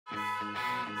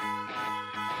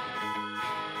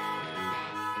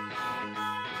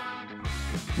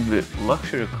the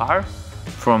luxury car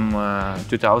from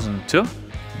 2002.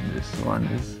 This one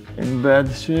is in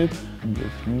bad shape.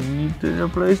 Definitely need to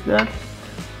replace that.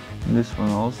 This one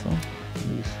also.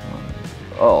 This one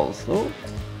also.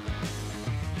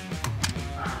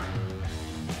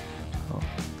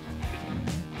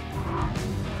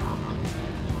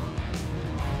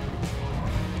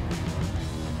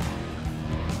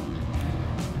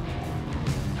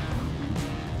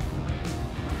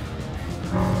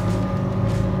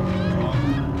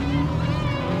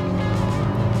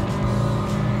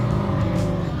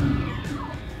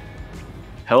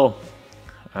 Hello,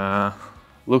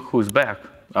 look who's back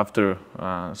after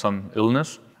some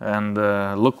illness, and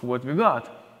look what we got.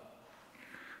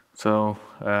 So,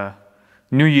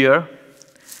 new year,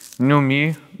 new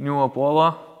me, new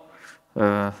Apollo,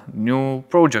 new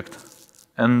project,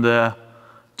 and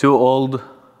two old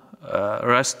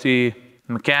rusty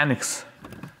mechanics.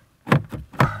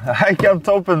 I can't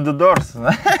open the doors.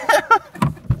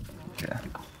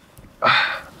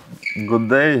 Good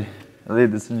day,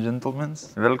 ladies and gentlemen.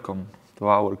 Welcome to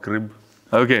our crib.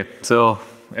 Okay, so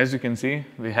as you can see,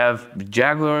 we have the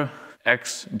Jaguar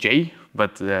XJ,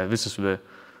 but this is the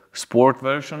sport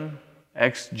version,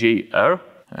 XJR.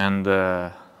 And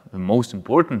the most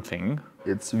important thing,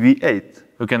 It's V8.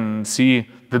 you can see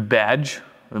the badge,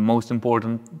 the most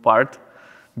important part,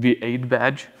 V8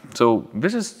 badge. So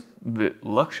this is the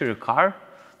luxury car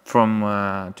from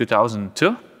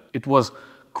 2002. It was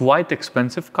quite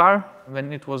expensive car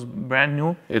when it was brand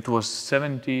new. It was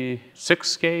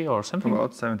 76K or something.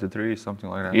 About 73, something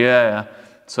like that. Yeah.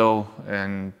 So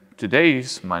in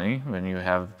today's money, when you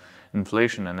have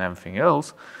inflation and everything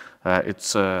else,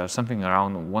 it's something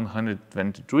around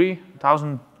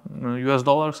 123,000 US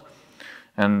dollars.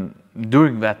 And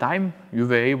during that time, you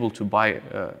were able to buy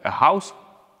a house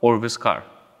or this car.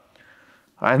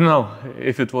 I don't know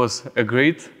if it was a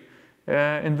great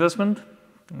investment,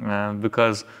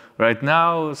 because right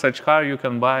now such car you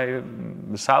can buy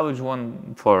the salvage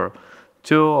one for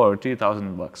 2,000 or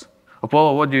 3,000 bucks.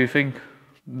 Apollo, what do you think?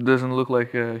 Doesn't look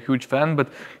like a huge fan, but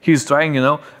he's trying, you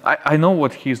know. I know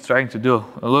what he's trying to do.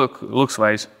 Looks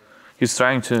wise, he's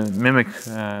trying to mimic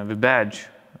the badge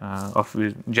of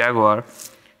the Jaguar.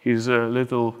 He's a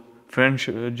little French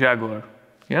Jaguar.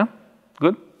 Yeah,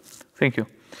 good. Thank you.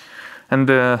 And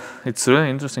it's a really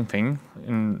interesting thing.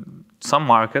 In some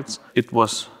markets, it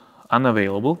was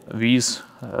unavailable. These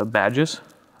badges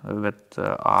that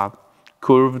are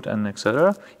curved and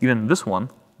etc. Even this one,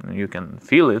 you can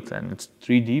feel it, and it's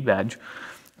 3D badge.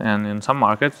 And in some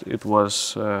markets, it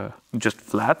was just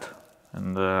flat,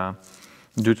 and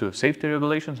due to safety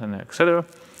regulations and etc.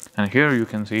 And here you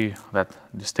can see that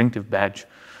distinctive badge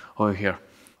over here.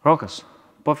 Rokas,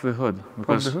 pop the hood,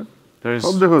 because there is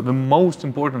the most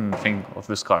important thing of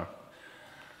this car.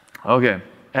 Okay,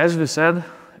 as we said,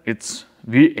 it's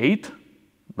V8,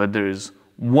 but there is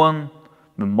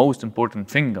the most important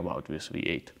thing about this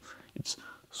V8. It's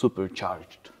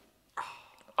supercharged.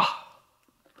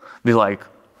 We like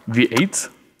V8s,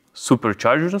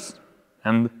 superchargers,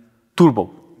 and turbo.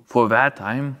 For that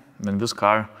time, when this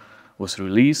car was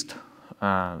released,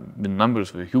 the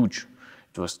numbers were huge.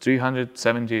 It was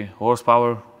 370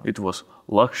 horsepower. It was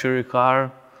luxury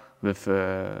car with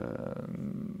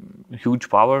huge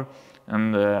power.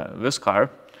 And this car,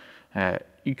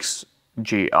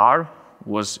 XJR,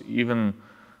 was even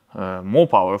more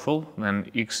powerful than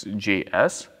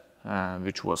XJS,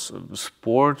 which was the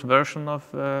sport version of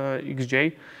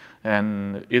XJ,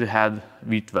 and it had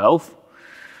V12.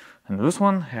 And this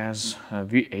one has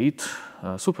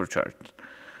V8 supercharged.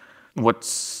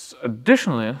 What's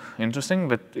additionally interesting,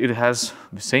 that it has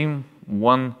the same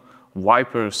one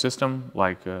wiper system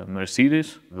like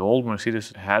Mercedes. The old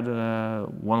Mercedes had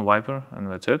one wiper,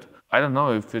 and that's it. I don't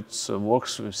know if it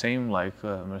works the same like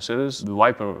Mercedes. The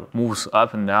wiper moves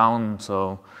up and down,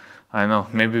 so I don't know,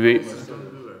 maybe this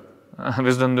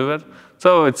don't do it.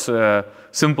 So it's a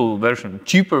simple version,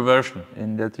 cheaper version.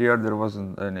 In that year, there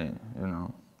wasn't any,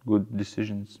 good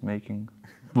decisions making.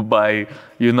 By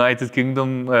United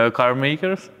Kingdom car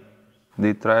makers.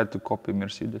 They tried to copy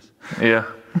Mercedes. Yeah,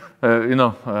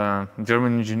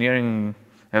 German engineering,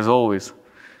 as always,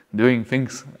 doing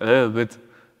things a little bit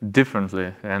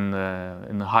differently and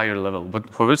in a higher level.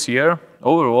 But for this year,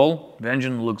 overall, the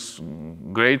engine looks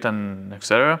great and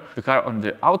etc. The car on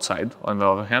the outside, on the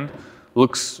other hand,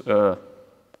 looks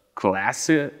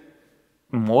classy,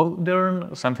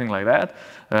 modern, something like that.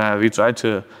 We tried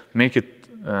to make it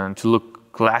to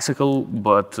look classical,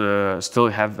 but still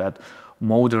have that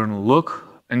modern look.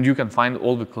 And you can find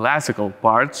all the classical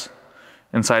parts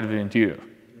inside the interior.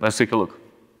 Let's take a look.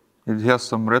 It has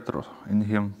some retro in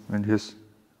him, in his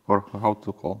or how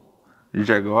to call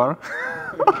Jaguar.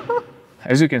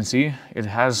 As you can see, it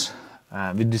has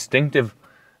the distinctive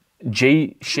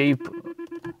J shape.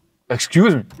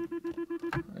 Excuse me.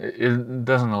 It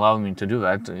doesn't allow me to do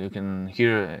that. You can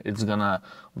hear it's gonna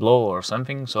blow or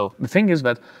something. So the thing is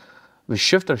that the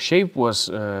shifter shape was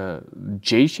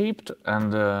J-shaped,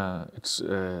 and it's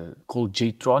called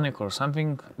J-tronic or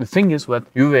something. The thing is that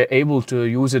you were able to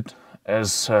use it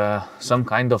as some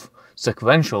kind of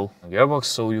sequential gearbox,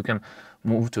 so you can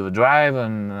move to the drive,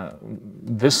 and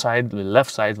this side, the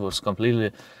left side, was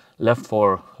completely left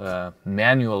for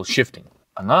manual shifting.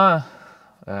 Another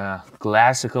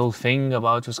classical thing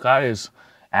about this car is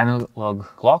analog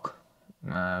clock,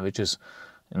 which is,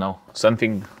 you know,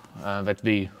 something that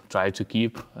we try to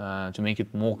keep to make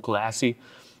it more classy.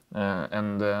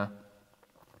 And the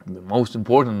most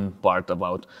important part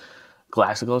about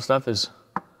classical stuff is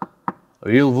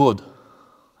real wood.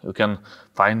 You can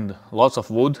find lots of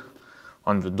wood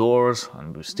on the doors,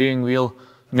 on the steering wheel.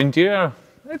 The interior,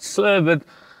 it's a bit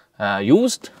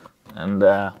used and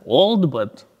old,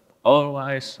 but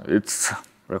otherwise it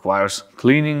requires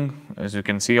cleaning. As you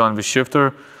can see on the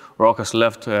shifter, Rock has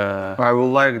left. I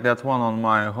will like that one on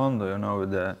my Honda, you know,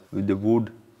 with the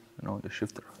wood, you know, the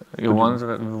shifter. You want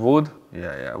the wood?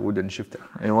 Yeah, wooden shifter.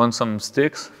 You want some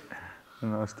sticks?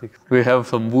 No sticks. We have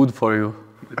some wood for you.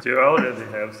 But you already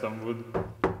have some wood.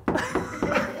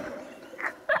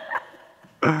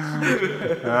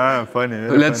 Funny.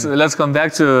 Let's come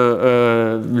back to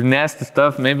the nasty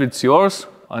stuff. Maybe it's yours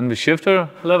on the shifter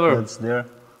lever. It's there.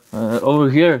 Over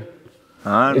here.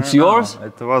 It's yours?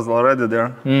 It was already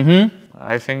there. Mm-hmm.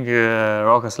 I think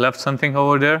Rock has left something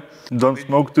over there. Don't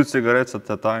smoke 2 cigarettes at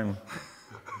a time.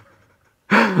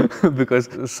 Because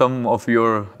some of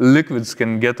your liquids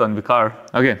can get on the car.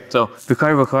 Okay, so the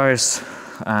car requires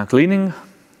cleaning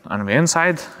on the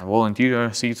inside, whole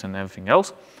interior, seats and everything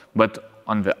else. But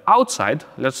on the outside,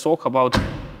 let's talk about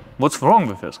what's wrong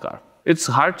with this car. It's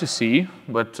hard to see,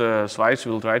 but Svice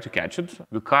will try to catch it.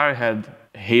 The car had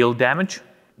hail damage,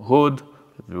 hood,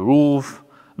 the roof,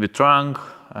 the trunk.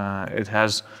 It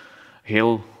has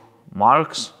hail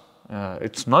marks.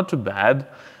 It's not too bad,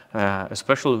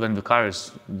 especially when the car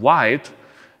is white.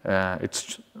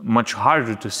 It's much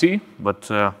harder to see, but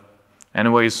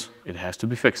anyways, it has to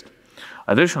be fixed.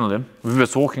 Additionally, we were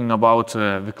talking about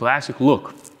the classic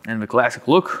look, and the classic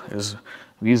look is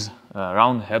these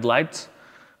round headlights,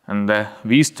 and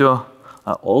these two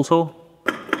are also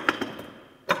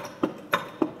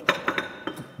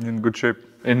in good shape.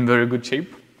 In very good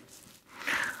shape.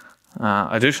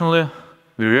 Additionally,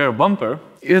 the rear bumper,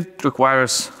 it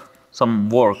requires some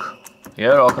work.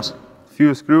 Yeah, Rokas?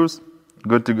 Few screws,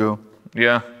 good to go.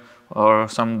 Yeah, or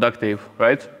some duct tape,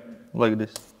 right? Like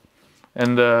this.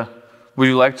 And would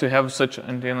you like to have such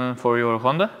antenna for your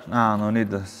Honda? No need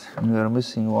this. We are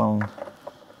missing one.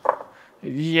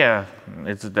 Yeah,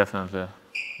 it definitely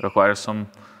requires some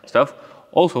stuff.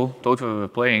 Also, totally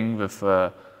playing with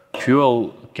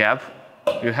fuel cap.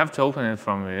 You have to open it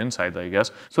from the inside, I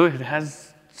guess. So it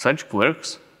has such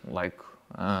quirks like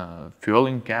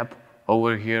fueling cap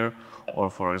over here, or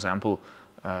for example,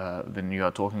 when you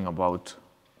are talking about,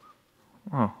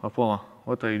 oh, Apollo,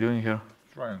 what are you doing here?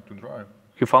 Trying to drive.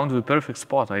 He found the perfect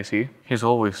spot, I see. He's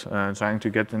always trying to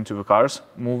get into the cars.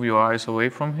 Move your eyes away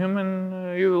from him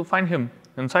and you will find him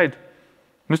inside.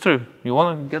 Mister, you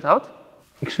want to get out?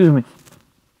 Excuse me.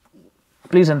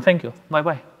 Please and thank you.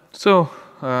 Bye-bye. So,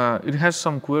 it has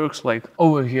some quirks like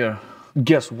over here.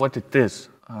 Guess what it is?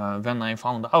 When I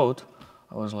found out,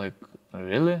 I was like,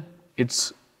 really?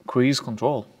 It's cruise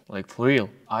control, like for real.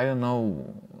 I don't know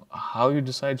how you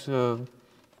decide to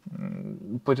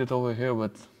put it over here,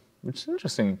 but it's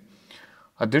interesting.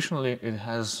 Additionally, it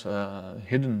has a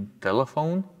hidden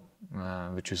telephone,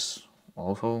 which is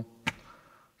also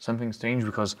something strange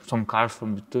because some cars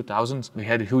from the 2000s, they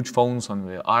had huge phones on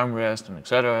the armrest and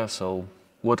etc. So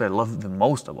what I love the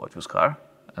most about this car,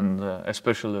 and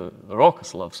especially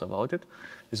Rokas loves about it,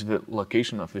 is the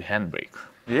location of the handbrake.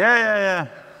 Yeah.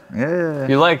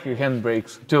 You like your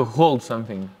handbrakes to hold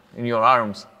something in your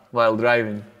arms while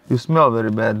driving. You smell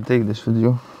very bad. Take this with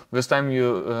you. This time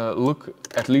you look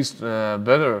at least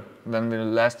better than the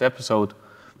last episode.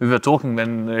 We were talking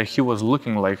when he was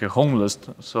looking like a homeless.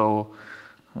 So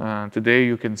today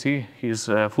you can see he's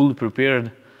fully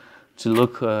prepared to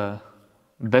look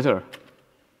better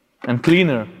and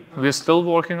cleaner. We're still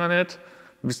working on it.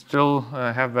 We still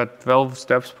have that 12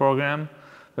 steps program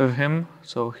with him.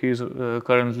 So he's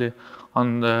currently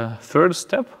on the 3rd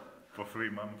step. For 3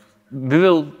 months. We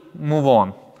will move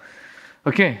on.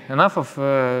 Okay, enough of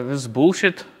this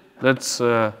bullshit. Let's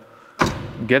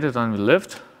get it on the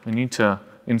lift. We need to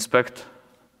inspect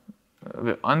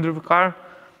under the car.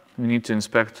 We need to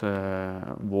inspect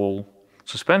wall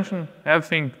suspension,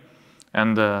 everything,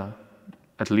 and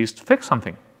at least fix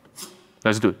something.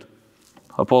 Let's do it.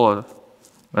 Apollo,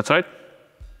 that's right.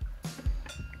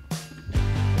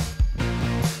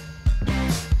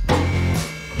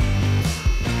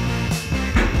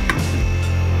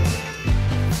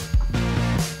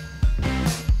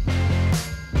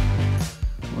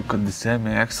 Look at the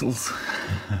semi-axles.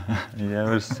 You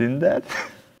ever seen that?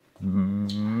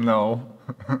 No.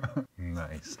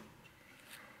 Nice.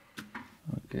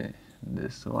 Okay,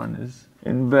 this one is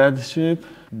in bad shape.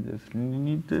 Definitely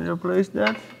need to replace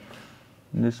that.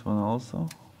 This one also.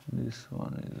 This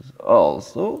one is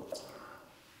also.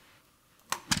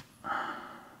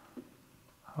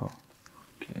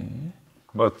 Okay.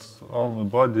 But all the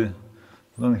body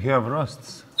don't have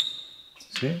rusts.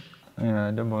 See?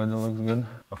 Yeah, the body looks good.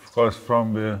 Of course,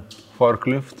 from the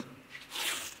forklift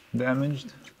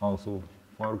damaged. Also,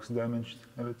 forks damaged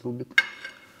a little bit.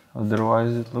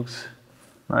 Otherwise, it looks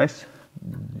nice.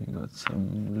 You got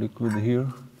some liquid here.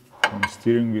 On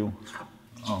steering wheel.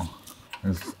 Oh,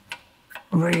 it's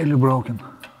really broken.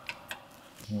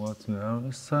 What's the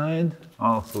other side?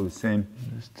 Also the same.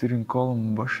 The steering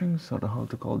column bushings, or how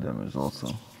to call them, is also.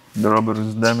 The rubber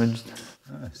is damaged.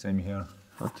 Same here.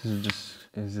 What is this?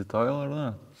 Is it oil or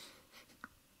not?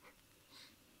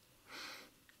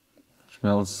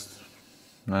 Smells,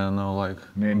 I don't know, like.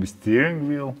 Maybe steering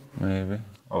wheel? Maybe.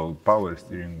 Oh, power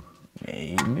steering.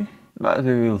 Maybe. But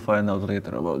we will find out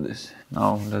later about this.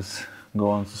 Now let's go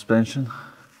on suspension.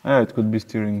 Yeah, it could be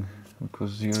steering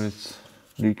because here it's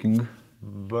leaking.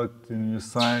 But in the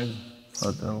side,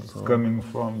 But also. it's coming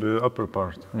from the upper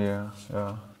part. Yeah,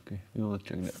 yeah. Okay, we will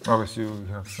check that. Obviously, you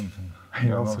have something.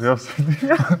 I also have something.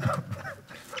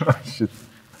 Oh, shit.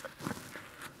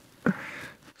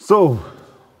 So,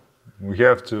 we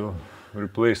have to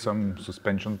replace some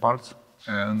suspension parts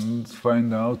and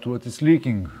find out what is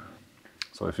leaking.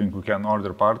 So I think we can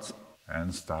order parts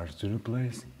and start to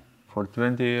replace. For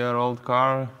 20-year-old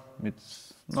car,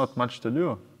 it's not much to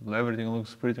do. Everything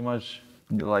looks pretty much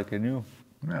like a new.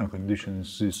 Yeah, condition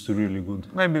is really good.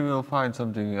 Maybe we'll find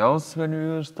something else when we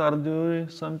will start doing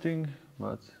something,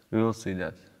 but we will see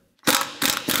that.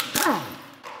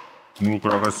 Look,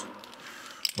 Ragas.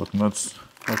 What nuts.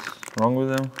 What's wrong with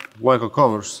them? Like a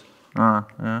covers. Ah,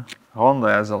 yeah. Honda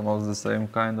has almost the same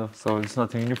kind of, so it's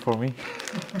nothing new for me.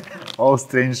 All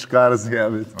strange cars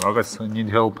have it. Ragas, I need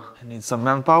help. I need some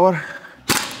manpower.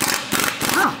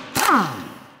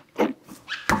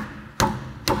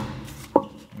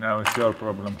 Now it's your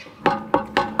problem.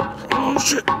 Oh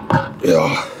shit.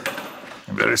 Yeah.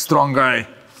 A very strong guy.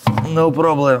 No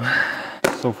problem.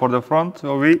 So for the front,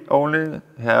 we only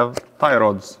have tie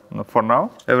rods for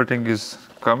now. Everything is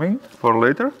coming for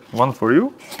later. One for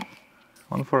you,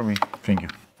 one for me. Thank you.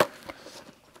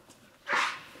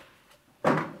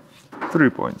 3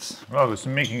 points. Well, it's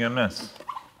making a mess.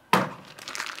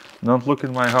 Don't look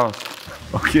in my house.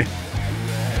 Okay.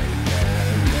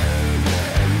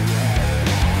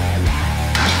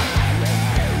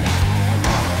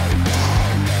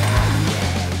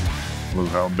 Look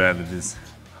how bad it is.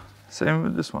 Same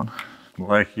with this one.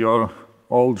 Like your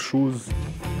old shoes.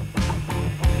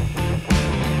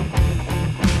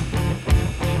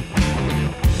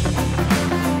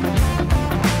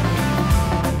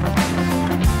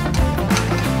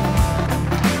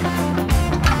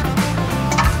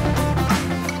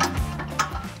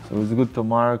 So it's good to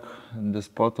mark the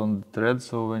spot on the thread,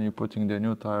 so when you're putting the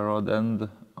new tie rod end,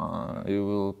 you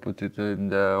will put it in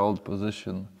the old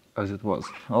position as it was.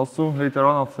 Also, later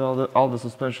on, after all the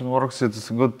suspension works, it's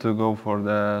good to go for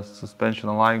the suspension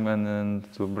alignment and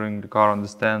to bring the car on the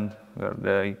stand where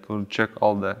they could check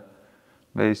all the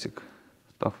basic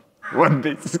stuff. What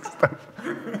basic stuff?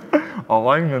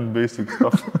 Alignment basic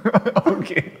stuff.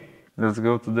 Okay. Let's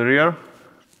go to the rear.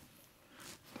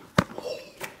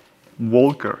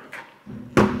 Walker.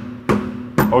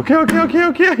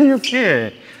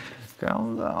 Okay.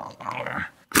 Calm down.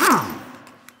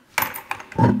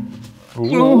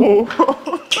 Ooh.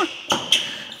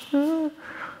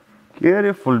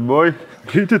 Careful, boy.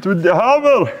 Hit it with the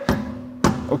hammer.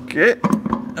 Okay.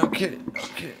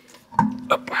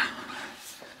 Up.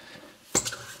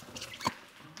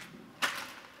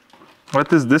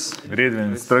 What is this? Read the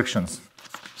instructions.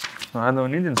 I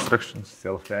don't need instructions.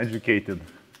 Self-educated.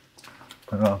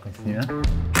 Yeah.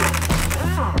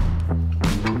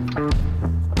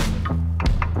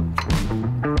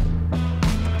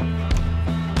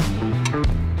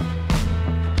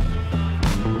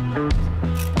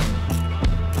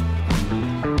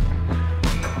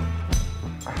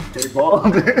 Take all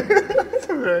the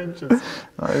branches.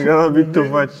 It's gonna be too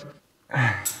much.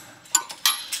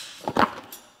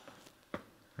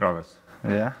 Robert,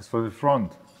 Yeah. it's for the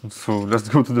front. So let's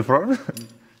go to the front.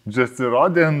 Just the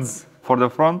rod ends. For the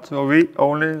front, we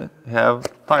only have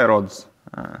tie rods.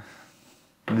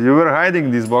 You were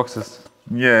hiding these boxes.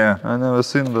 Yeah. I never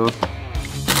seen those.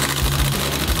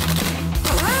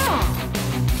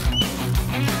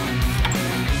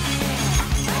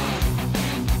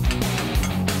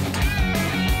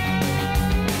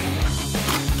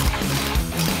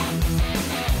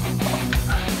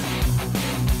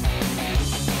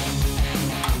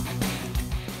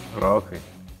 Okay.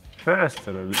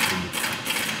 Faster a little bit.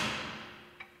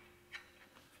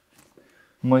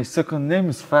 My second name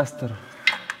is Faster.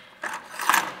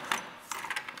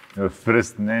 Your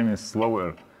first name is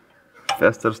slower.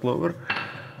 Faster, slower.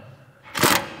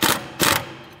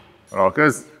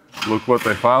 Rockers, look what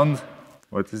I found.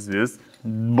 What is this?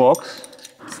 Box.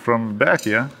 It's from the back,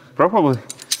 yeah? Probably.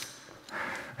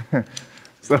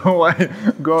 So why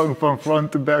going from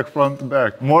front to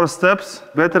back? More steps,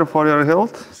 better for your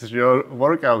health. This is your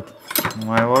workout.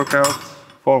 My workout,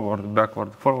 forward,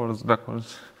 backward, forwards,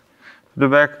 backwards. To the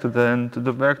back, to the end, to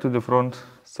the back, to the front.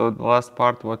 So the last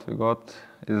part what we got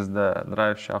is the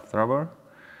drive shaft rubber.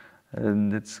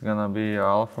 And it's gonna be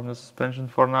all from the suspension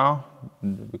for now,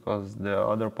 because the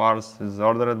other parts is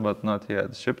ordered but not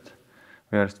yet shipped.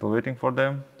 We are still waiting for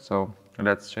them, so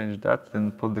let's change that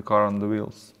and put the car on the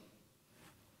wheels.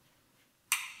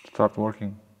 Start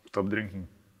working. Stop drinking.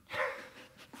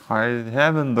 I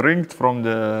haven't drank from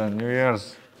the New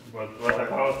Year's. But what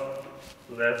about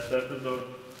last episode?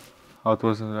 How it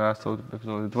was in the last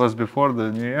episode? It was before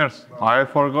the New Year's. I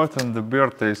forgotten the beer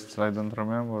taste. I don't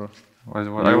remember.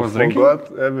 I was drinking.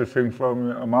 Forgot everything from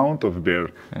the amount of beer.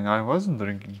 And I wasn't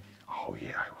drinking. Oh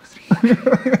yeah, I was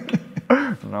drinking.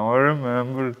 Now I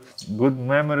remember. Good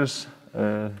memories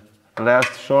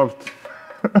last short.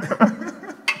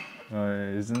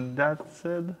 Isn't that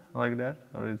said like that?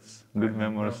 Or it's good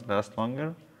memories last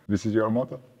longer? This is your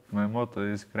motto? My motto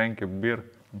is crank a beer,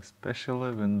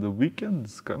 especially when the weekend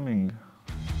is coming.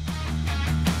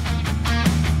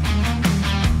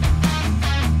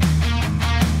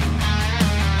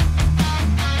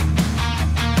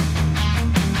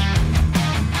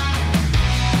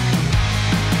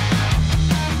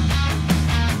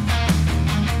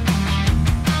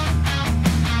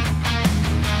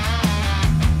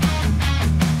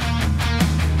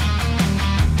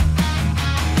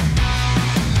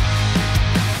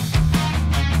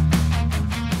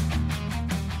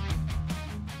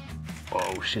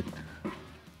 Oh shit.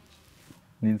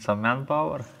 Need some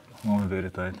manpower? Oh, very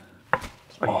tight.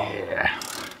 Oh yeah.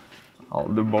 All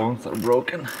the bones are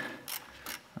broken.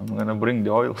 I'm gonna bring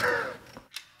the oil.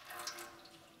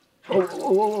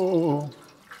 Oh.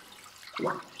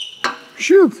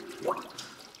 Shoot!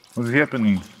 What's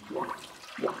happening?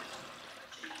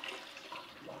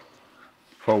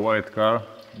 For white car,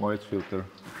 white filter.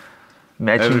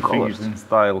 Matching Everything colors. is in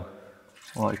style.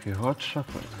 Like a hot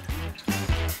chocolate.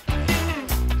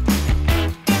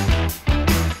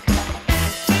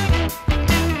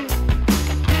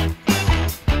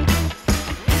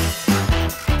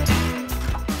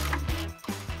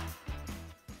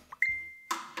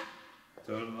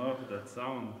 Turn off that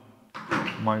sound.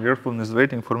 My girlfriend is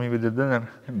waiting for me with the dinner.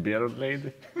 Beer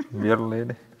lady. Beer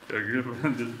lady. Your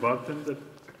girlfriend is bartender.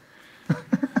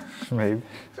 Maybe.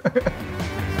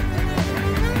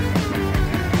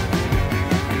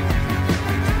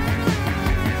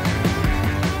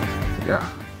 Yeah,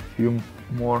 few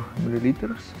more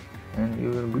milliliters and you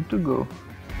are good to go.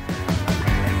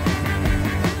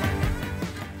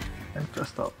 And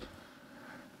trust out.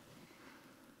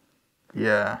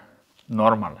 Yeah,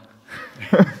 normal.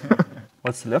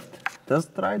 What's left? Test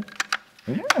ride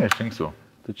Yeah, I think so.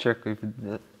 to check if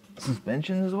the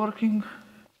suspension is working.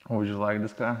 How would you like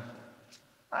this car?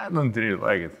 I don't really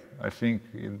like it. I think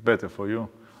it's better for you.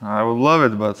 I would love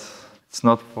it, but it's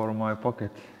not for my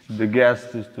pocket. The gas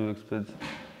is too expensive.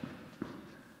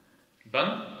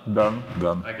 Done? Done.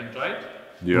 Done. I can try it?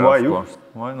 Yeah, Why of you? course.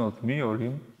 Why not me or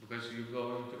him? Because you're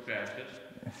going to crash it.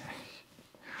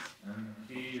 And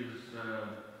he is...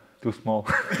 Too small.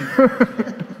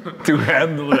 To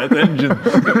handle that engine.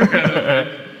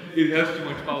 it has too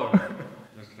much power.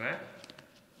 Let's try it.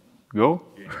 Go.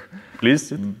 Please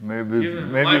sit. Maybe, Give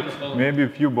him the microphone. maybe a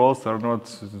few balls are not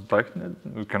tightened.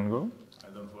 We can go. I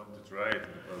don't want to try it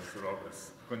because Rob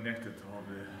has connected all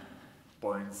the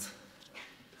points.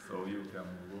 So you can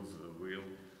lose the wheel.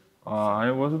 I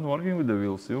wasn't working with the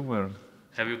wheels. You were.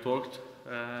 Have you torqued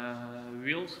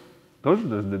wheels? Those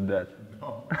just did that.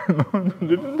 No. No,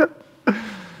 didn't that.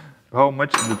 How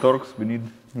much the torques we need?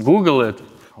 Google it.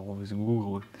 Always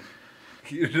Google it.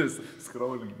 You're just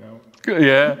scrolling now.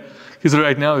 Yeah, he's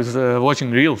right now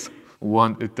watching reels.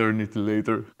 One eternity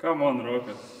later. Come on,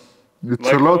 Rocket. It's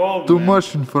Like a lot old too man.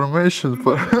 much information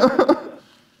for.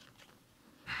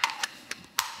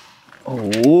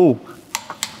 Oh,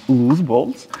 loose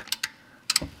bolts.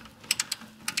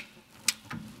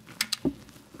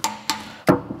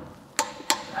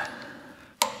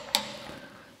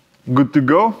 Good to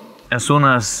go. As soon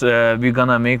as we're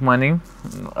gonna make money,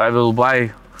 I will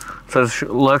buy such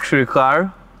luxury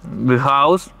car, the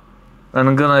house, and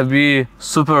I'm gonna be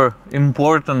super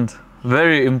important,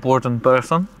 very important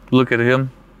person. Look at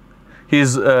him.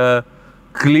 He's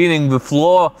cleaning the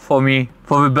floor for me,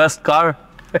 for the best car.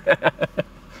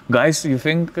 Guys, you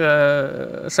think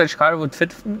such car would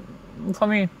fit for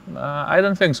me? I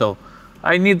don't think so.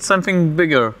 I need something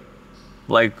bigger,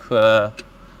 like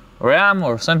Ram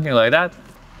or something like that.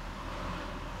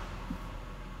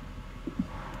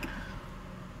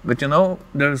 But you know,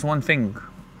 there's one thing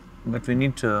that we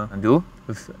need to do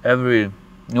with every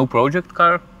new project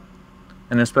car,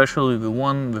 and especially the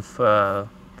one with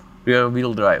rear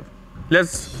wheel drive.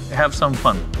 Let's have some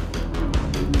fun.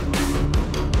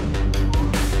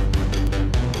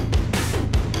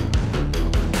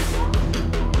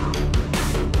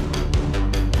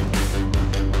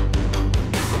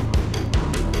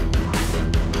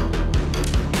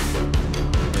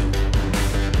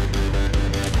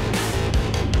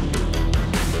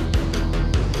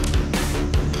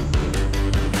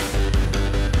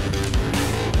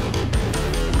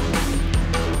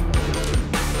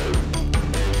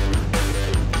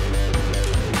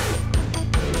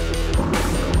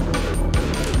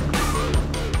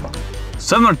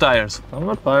 Summer tires.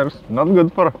 Summer tires, not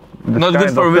good for this Not good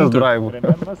kind for of winter. test drive.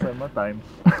 Remember summertime.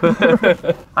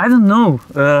 I don't know.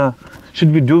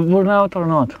 Should we do burnout or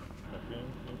not? I think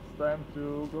it's time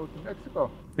to go to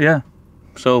Mexico. Yeah.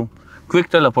 So, quick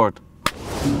teleport.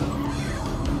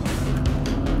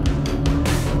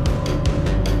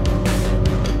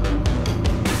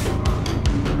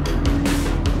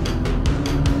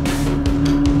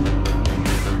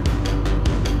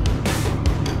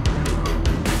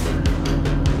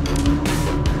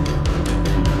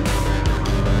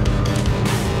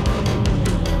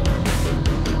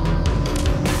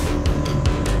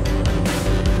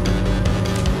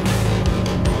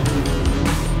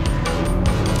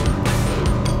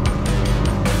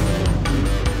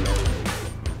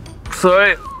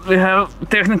 Sorry, we have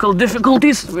technical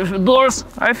difficulties with the doors.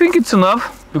 I think it's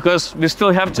enough, because we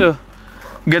still have to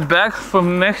get back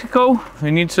from Mexico.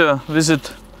 We need to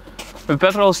visit the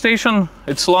petrol station.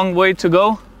 It's a long way to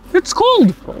go. It's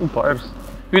cold. Cold tires.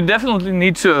 We definitely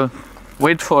need to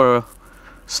wait for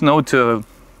snow to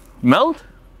melt.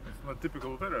 It's not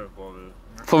typical weather for the...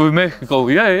 For Mexico,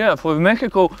 yeah, for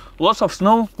Mexico, lots of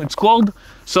snow, it's cold.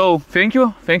 So thank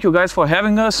you guys for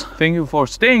having us. Thank you for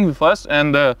staying with us,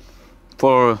 and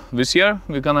for this year,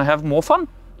 we're gonna have more fun.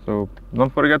 So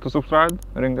don't forget to subscribe,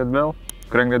 ring that bell,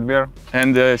 crank that beer.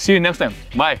 And see you next time.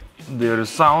 Bye. There is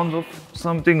sound of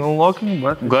something unlocking,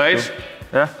 but... Guys,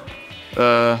 Yeah?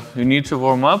 you need to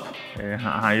warm up.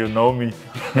 Yeah, you know me.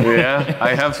 Yeah,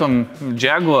 I have some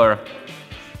Jaguar.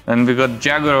 And we got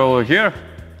Jaguar over here.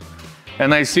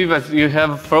 And I see that you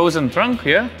have frozen trunk,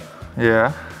 yeah?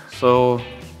 Yeah. So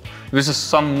this is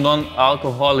some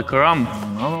non-alcoholic rum.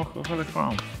 Non-alcoholic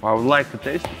rum. I would like to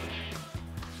taste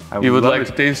it. You would love like it,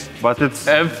 to taste but it's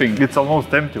everything. It's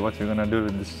almost empty. What you're gonna do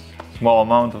with this small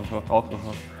amount of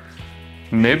alcohol?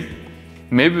 Maybe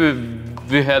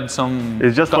we had some...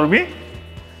 It's just for me?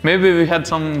 Maybe we had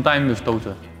some time with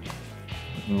Tota.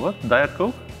 What? Diet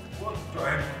Coke?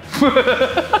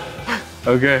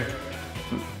 Okay,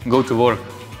 go to work.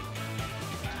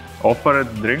 Offer a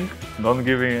drink, don't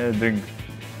give him a drink.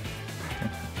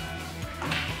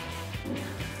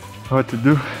 What to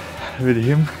do with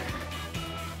him?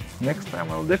 Next time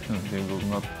I'll definitely will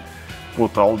not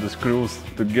put all the screws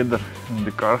together in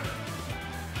the car.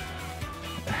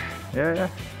 Yeah,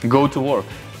 Go to work.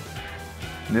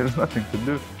 there's nothing to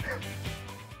do.